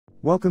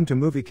Welcome to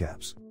Movie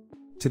Caps.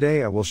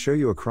 Today I will show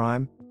you a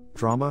crime,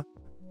 drama,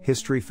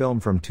 history film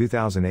from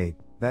 2008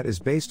 that is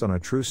based on a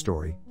true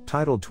story,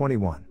 titled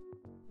 21.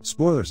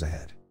 Spoilers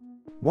ahead.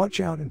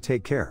 Watch out and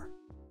take care.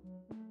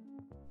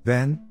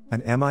 Ben,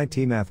 an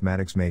MIT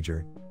mathematics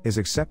major, is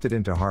accepted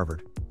into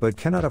Harvard, but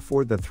cannot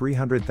afford the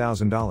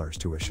 $300,000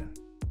 tuition.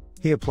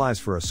 He applies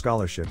for a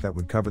scholarship that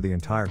would cover the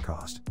entire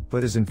cost,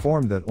 but is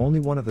informed that only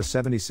one of the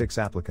 76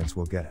 applicants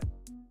will get it.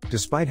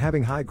 Despite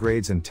having high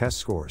grades and test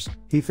scores,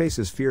 he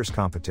faces fierce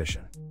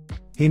competition.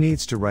 He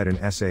needs to write an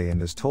essay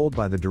and is told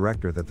by the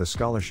director that the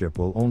scholarship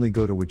will only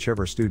go to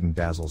whichever student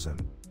dazzles him.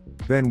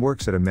 Ben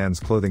works at a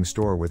men's clothing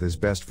store with his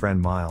best friend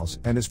Miles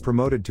and is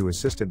promoted to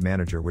assistant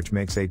manager, which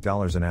makes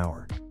 $8 an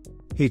hour.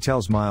 He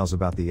tells Miles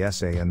about the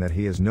essay and that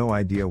he has no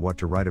idea what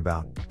to write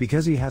about,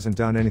 because he hasn't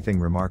done anything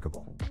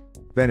remarkable.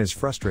 Ben is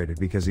frustrated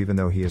because even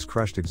though he has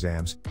crushed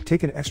exams,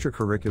 taken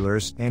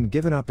extracurriculars, and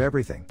given up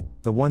everything,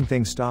 the one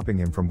thing stopping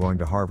him from going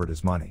to Harvard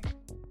is money.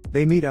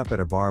 They meet up at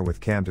a bar with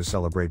Cam to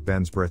celebrate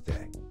Ben's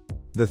birthday.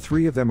 The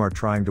three of them are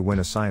trying to win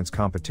a science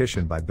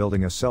competition by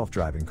building a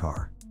self-driving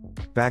car.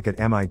 Back at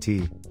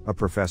MIT, a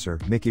professor,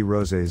 Mickey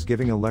Rose, is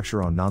giving a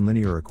lecture on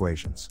nonlinear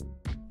equations.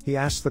 He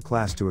asks the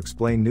class to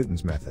explain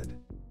Newton's method.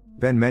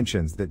 Ben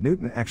mentions that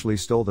Newton actually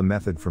stole the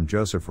method from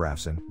Joseph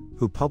Raphson,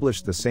 who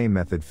published the same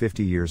method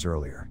 50 years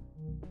earlier.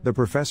 The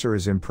professor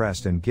is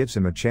impressed and gives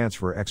him a chance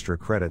for extra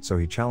credit, so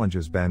he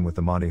challenges Ben with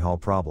the Monty Hall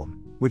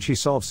problem, which he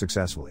solves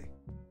successfully.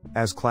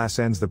 As class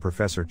ends, the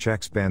professor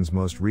checks Ben's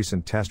most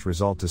recent test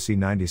result to see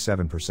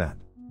 97%.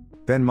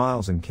 Ben,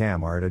 Miles and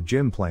Cam are at a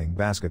gym playing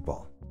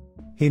basketball.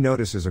 He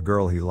notices a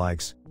girl he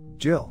likes,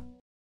 Jill.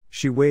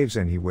 She waves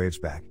and he waves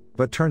back,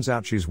 but turns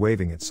out she's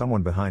waving at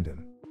someone behind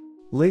him.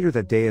 Later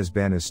that day, as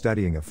Ben is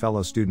studying, a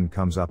fellow student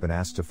comes up and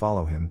asks to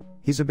follow him.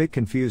 He's a bit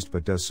confused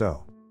but does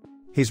so.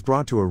 He's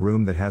brought to a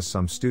room that has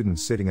some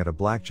students sitting at a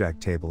blackjack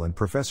table and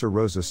Professor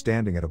Rosa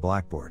standing at a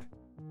blackboard.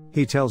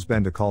 He tells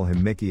Ben to call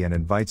him Mickey and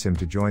invites him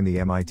to join the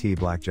MIT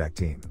blackjack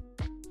team.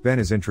 Ben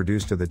is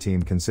introduced to the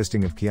team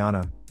consisting of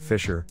Kiana,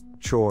 Fisher,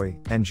 Choi,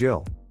 and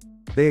Jill.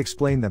 They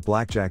explain that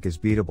blackjack is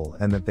beatable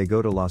and that they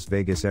go to Las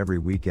Vegas every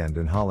weekend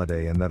and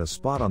holiday, and that a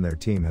spot on their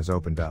team has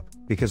opened up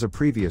because a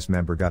previous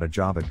member got a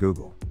job at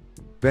Google.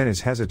 Ben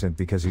is hesitant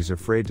because he's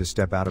afraid to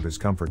step out of his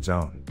comfort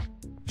zone.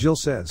 Jill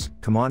says,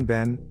 "Come on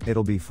Ben,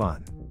 it'll be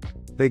fun."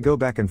 They go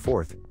back and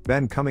forth,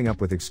 Ben coming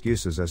up with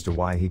excuses as to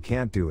why he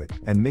can't do it,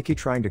 and Mickey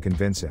trying to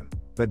convince him,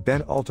 but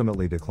Ben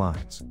ultimately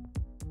declines.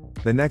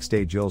 The next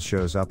day, Jill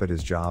shows up at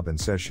his job and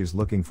says she's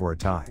looking for a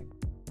tie.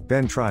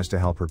 Ben tries to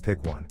help her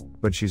pick one,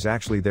 but she's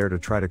actually there to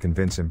try to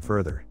convince him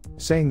further,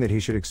 saying that he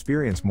should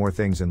experience more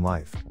things in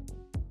life.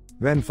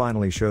 Ben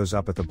finally shows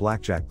up at the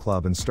blackjack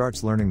club and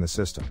starts learning the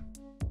system.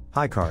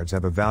 High cards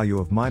have a value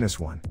of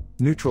 -1,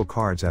 neutral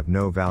cards have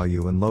no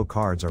value, and low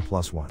cards are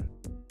 +1.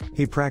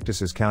 He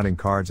practices counting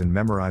cards and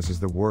memorizes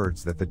the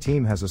words that the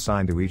team has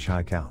assigned to each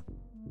high count.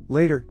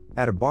 Later,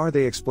 at a bar,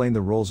 they explain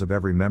the roles of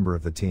every member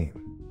of the team.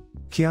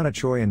 Kiana,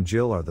 Choi and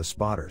Jill are the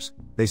spotters.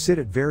 They sit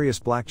at various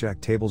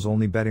blackjack tables,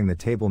 only betting the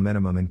table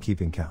minimum and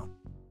keeping count.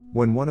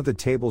 When one of the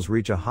tables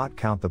reach a hot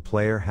count, the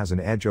player has an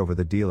edge over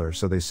the dealer,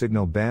 so they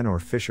signal Ben or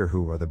Fisher,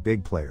 who are the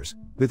big players,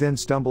 who then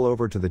stumble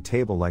over to the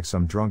table like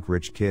some drunk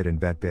rich kid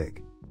and bet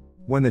big.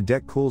 When the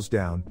deck cools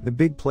down, the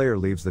big player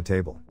leaves the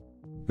table.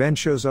 Ben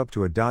shows up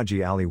to a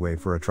dodgy alleyway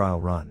for a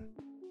trial run.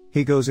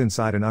 He goes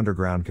inside an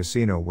underground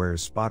casino where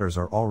his spotters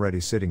are already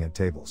sitting at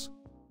tables.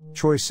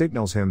 Choi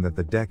signals him that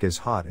the deck is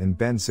hot and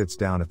Ben sits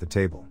down at the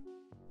table.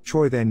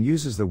 Choi then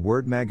uses the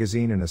word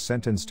magazine in a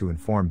sentence to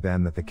inform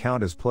Ben that the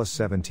count is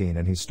 +17,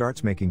 and he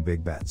starts making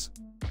big bets.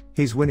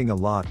 He's winning a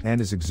lot and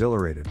is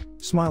exhilarated,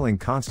 smiling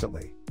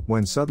constantly,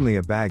 when suddenly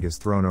a bag is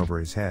thrown over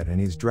his head and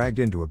he's dragged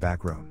into a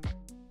back room.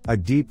 A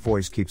deep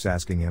voice keeps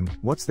asking him,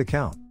 "What's the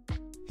count?"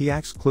 He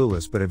acts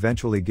clueless but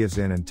eventually gives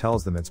in and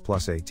tells them it's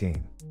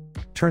 +18.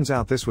 Turns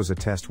out this was a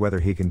test whether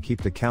he can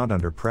keep the count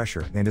under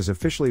pressure, and is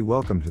officially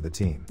welcomed to the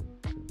team.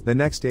 The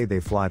next day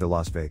they fly to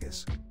Las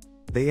Vegas.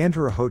 They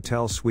enter a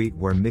hotel suite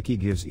where Mickey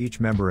gives each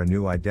member a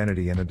new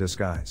identity and a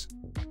disguise.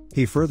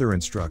 He further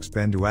instructs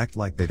Ben to act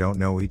like they don't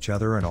know each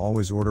other and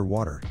always order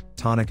water,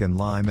 tonic and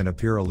lime, and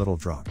appear a little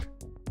drunk.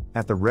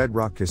 At the Red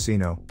Rock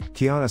Casino,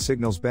 Kiana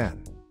signals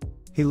Ben.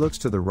 He looks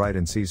to the right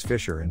and sees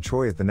Fisher and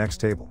Choi at the next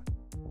table.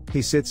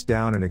 He sits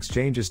down and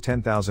exchanges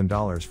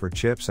 $10,000 for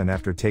chips, and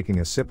after taking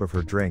a sip of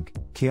her drink,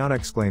 Kiana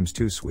exclaims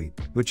 "too sweet,"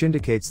 which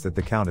indicates that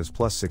the count is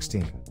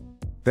 +16.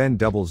 Ben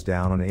doubles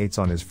down on 8s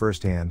on his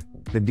first hand.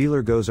 The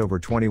dealer goes over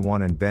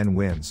 21 and Ben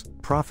wins,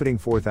 profiting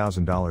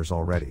 $4,000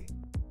 already.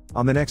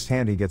 On the next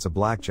hand, he gets a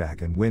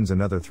blackjack and wins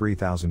another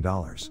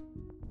 $3,000.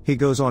 He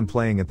goes on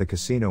playing at the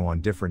casino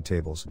on different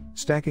tables,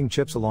 stacking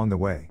chips along the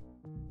way.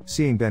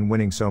 Seeing Ben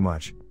winning so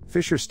much,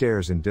 Fisher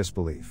stares in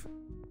disbelief.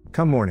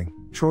 Come morning,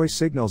 Choi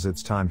signals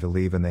it's time to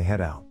leave and they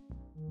head out.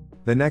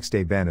 The next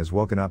day, Ben is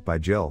woken up by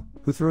Jill,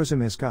 who throws him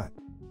his cut.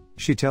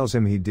 She tells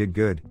him he did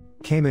good,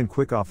 came in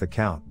quick off the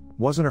count,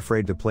 wasn't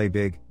afraid to play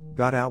big,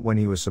 got out when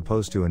he was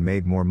supposed to, and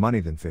made more money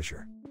than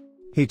Fisher.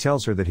 He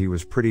tells her that he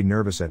was pretty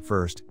nervous at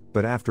first,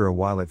 but after a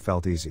while it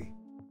felt easy.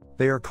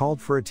 They are called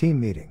for a team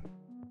meeting.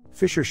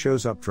 Fisher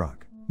shows up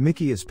drunk.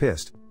 Mickey is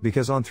pissed,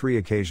 because on 3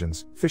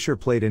 occasions, Fisher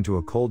played into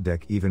a cold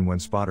deck even when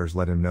spotters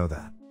let him know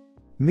that.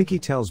 Mickey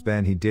tells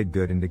Ben he did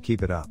good and to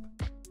keep it up.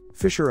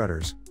 Fisher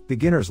utters,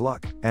 "beginner's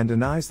luck," and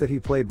denies that he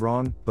played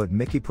wrong, but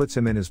Mickey puts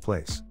him in his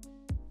place.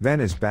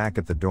 Ben is back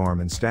at the dorm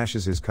and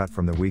stashes his cut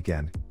from the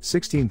weekend,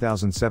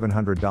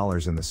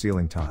 $16,700 in the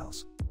ceiling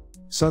tiles.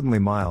 Suddenly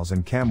Miles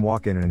and Cam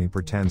walk in and he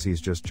pretends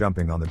he's just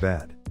jumping on the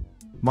bed.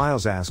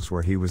 Miles asks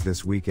where he was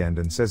this weekend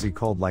and says he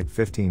called like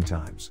 15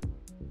 times.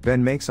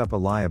 Ben makes up a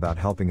lie about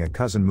helping a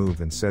cousin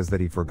move and says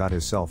that he forgot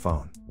his cell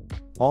phone.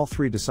 All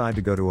 3 decide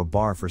to go to a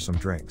bar for some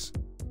drinks.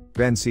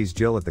 Ben sees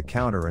Jill at the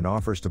counter and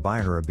offers to buy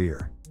her a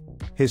beer.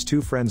 His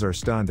 2 friends are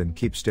stunned and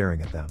keep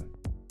staring at them.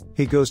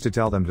 He goes to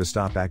tell them to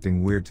stop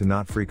acting weird to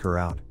not freak her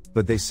out,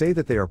 but they say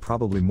that they are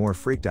probably more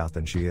freaked out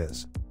than she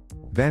is.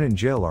 Ben and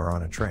Jill are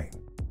on a train.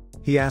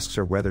 He asks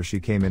her whether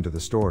she came into the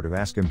store to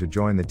ask him to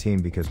join the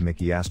team because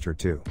Mickey asked her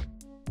to.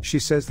 She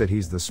says that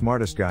he's the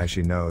smartest guy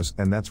she knows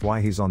and that's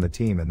why he's on the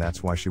team and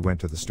that's why she went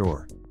to the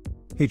store.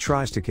 He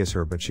tries to kiss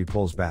her but she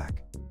pulls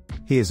back.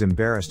 He is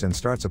embarrassed and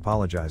starts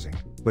apologizing,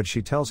 but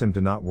she tells him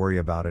to not worry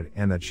about it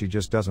and that she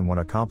just doesn't want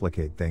to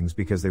complicate things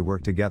because they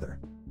work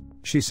together.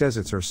 She says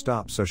it's her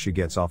stop so she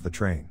gets off the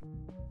train.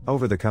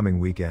 Over the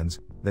coming weekends,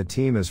 the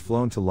team is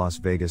flown to Las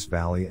Vegas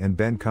Valley and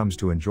Ben comes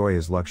to enjoy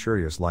his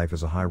luxurious life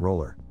as a high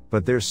roller,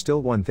 but there's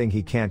still one thing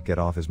he can't get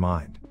off his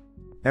mind.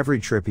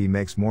 Every trip he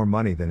makes more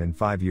money than in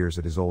 5 years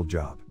at his old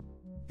job.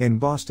 In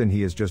Boston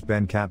he is just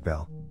Ben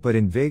Campbell, but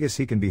in Vegas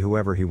he can be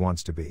whoever he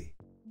wants to be.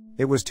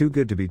 It was too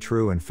good to be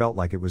true and felt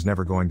like it was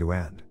never going to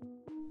end.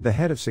 The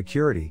head of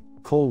security,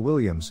 Cole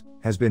Williams,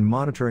 has been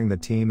monitoring the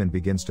team and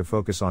begins to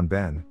focus on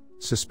Ben,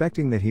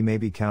 suspecting that he may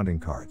be counting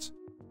cards.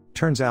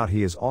 Turns out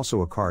he is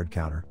also a card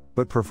counter,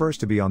 but prefers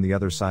to be on the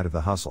other side of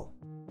the hustle.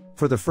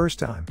 For the first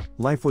time,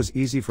 life was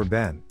easy for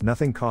Ben,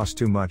 nothing cost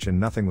too much and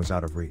nothing was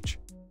out of reach.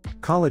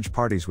 College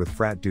parties with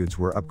frat dudes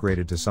were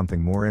upgraded to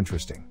something more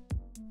interesting.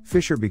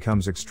 Fisher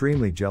becomes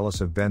extremely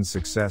jealous of Ben's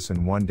success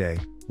and one day,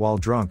 while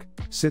drunk,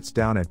 sits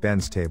down at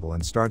Ben's table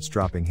and starts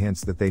dropping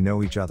hints that they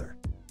know each other.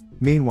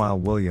 Meanwhile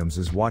Williams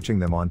is watching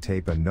them on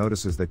tape and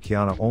notices that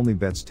Kiana only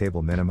bets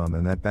table minimum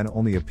and that Ben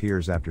only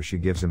appears after she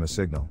gives him a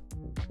signal.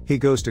 He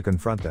goes to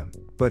confront them,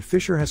 but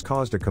Fisher has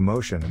caused a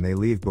commotion and they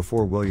leave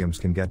before Williams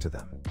can get to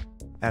them.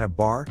 At a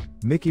bar,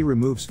 Mickey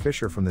removes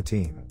Fisher from the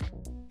team.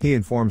 He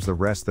informs the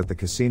rest that the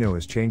casino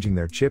is changing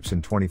their chips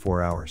in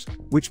 24 hours,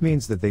 which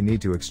means that they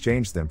need to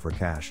exchange them for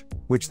cash,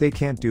 which they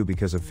can't do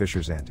because of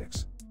Fisher's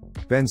antics.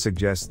 Ben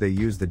suggests they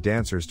use the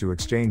dancers to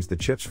exchange the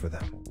chips for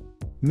them.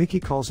 Mickey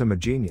calls him a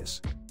genius.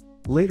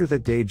 Later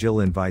that day Jill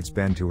invites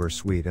Ben to her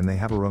suite and they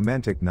have a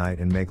romantic night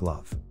and make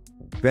love.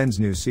 Ben's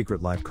new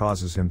secret life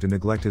causes him to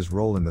neglect his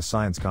role in the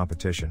science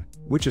competition,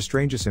 which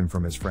estranges him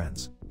from his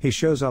friends. He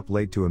shows up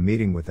late to a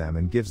meeting with them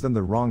and gives them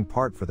the wrong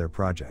part for their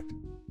project.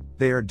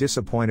 They are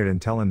disappointed and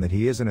tell him that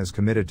he isn't as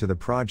committed to the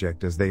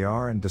project as they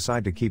are and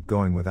decide to keep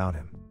going without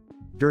him.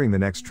 During the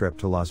next trip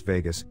to Las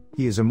Vegas,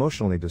 he is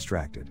emotionally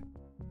distracted.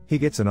 He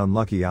gets an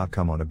unlucky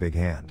outcome on a big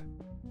hand.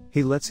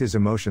 He lets his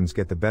emotions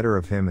get the better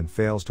of him and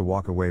fails to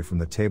walk away from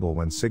the table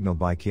when signaled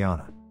by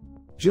Kiana.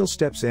 Jill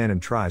steps in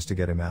and tries to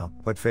get him out,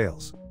 but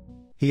fails.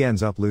 He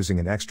ends up losing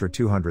an extra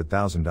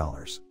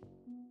 $200,000.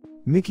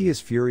 Mickey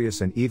is furious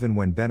and even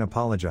when Ben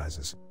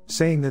apologizes,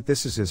 saying that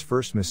this is his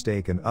first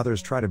mistake and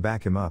others try to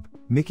back him up,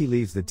 Mickey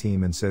leaves the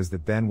team and says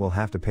that Ben will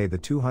have to pay the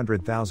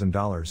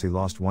 $200,000 he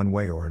lost one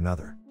way or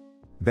another.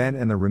 Ben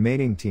and the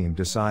remaining team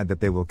decide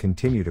that they will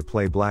continue to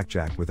play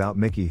blackjack without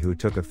Mickey, who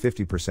took a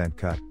 50%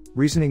 cut,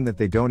 reasoning that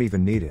they don't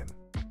even need him.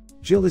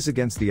 Jill is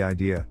against the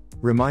idea,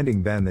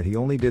 reminding Ben that he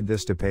only did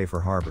this to pay for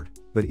Harvard,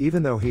 but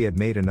even though he had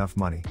made enough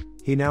money,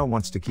 he now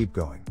wants to keep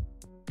going.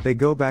 They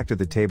go back to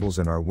the tables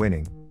and are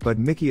winning, but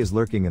Mickey is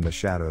lurking in the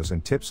shadows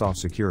and tips off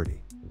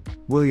security.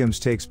 Williams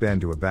takes Ben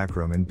to a back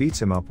room and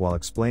beats him up while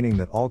explaining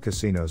that all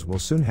casinos will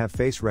soon have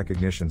face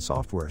recognition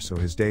software, so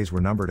his days were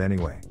numbered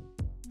anyway.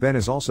 Ben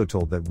is also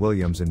told that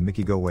Williams and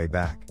Mickey go way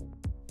back.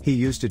 He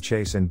used to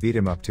chase and beat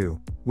him up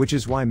too, which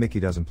is why Mickey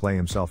doesn't play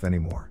himself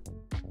anymore.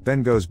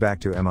 Ben goes back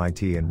to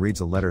MIT and reads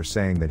a letter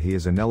saying that he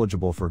is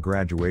ineligible for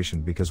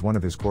graduation because one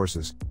of his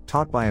courses,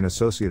 taught by an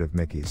associate of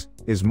Mickey's,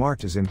 is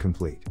marked as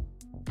incomplete.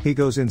 He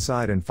goes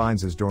inside and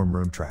finds his dorm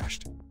room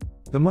trashed.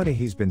 The money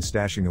he's been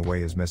stashing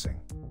away is missing.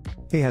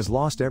 He has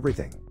lost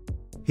everything.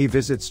 He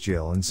visits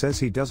Jill and says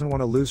he doesn't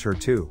want to lose her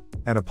too,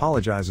 and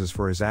apologizes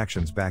for his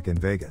actions back in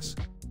Vegas.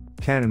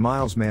 Ken and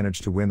Miles manage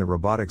to win the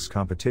robotics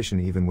competition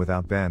even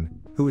without Ben,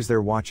 who is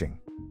there watching.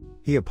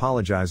 He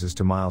apologizes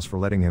to Miles for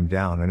letting him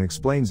down and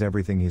explains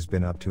everything he's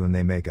been up to and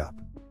they make up.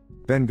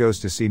 Ben goes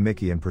to see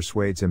Mickey and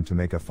persuades him to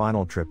make a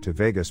final trip to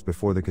Vegas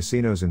before the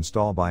casinos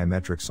install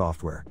biometric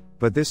software,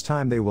 but this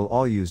time they will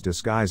all use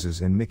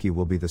disguises and Mickey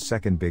will be the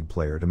second big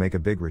player to make a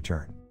big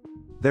return.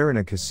 They're in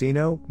a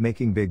casino,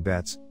 making big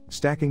bets,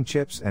 stacking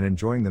chips and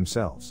enjoying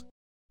themselves.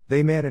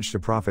 They manage to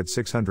profit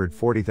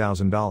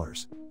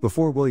 $640,000,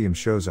 before Williams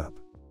shows up.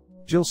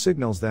 Jill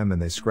signals them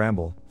and they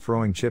scramble,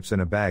 throwing chips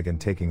in a bag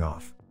and taking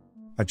off.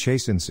 A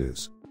chase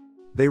ensues.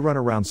 They run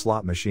around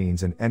slot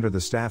machines and enter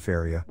the staff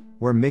area,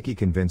 where Mickey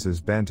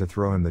convinces Ben to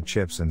throw him the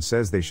chips and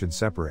says they should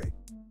separate.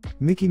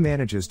 Mickey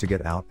manages to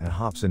get out and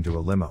hops into a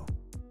limo.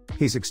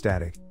 He's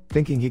ecstatic,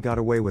 thinking he got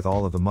away with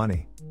all of the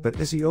money, but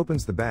as he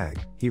opens the bag,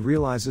 he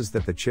realizes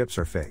that the chips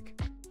are fake.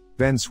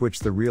 Ben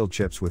switched the real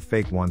chips with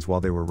fake ones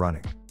while they were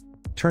running.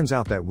 Turns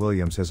out that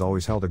Williams has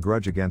always held a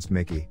grudge against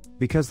Mickey,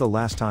 because the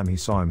last time he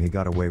saw him he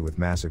got away with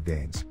massive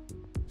gains.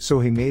 So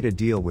he made a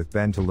deal with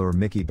Ben to lure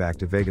Mickey back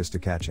to Vegas to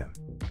catch him.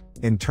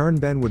 In turn,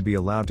 Ben would be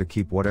allowed to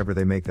keep whatever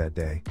they make that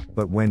day,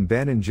 but when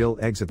Ben and Jill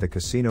exit the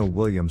casino,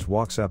 Williams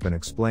walks up and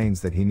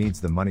explains that he needs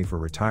the money for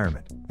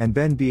retirement, and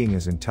Ben, being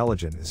as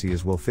intelligent as he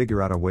is, will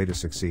figure out a way to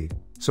succeed,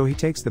 so he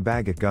takes the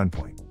bag at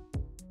gunpoint.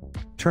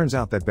 Turns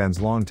out that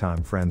Ben's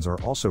longtime friends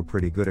are also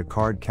pretty good at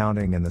card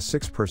counting, and the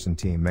 6-person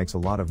team makes a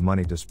lot of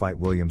money despite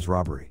Williams'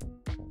 robbery.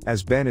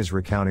 As Ben is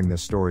recounting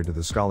this story to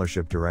the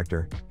scholarship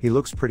director, he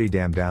looks pretty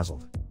damn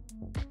dazzled.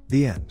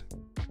 The end.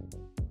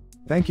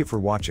 Thank you for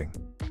watching.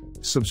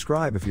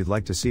 Subscribe if you'd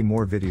like to see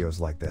more videos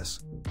like this.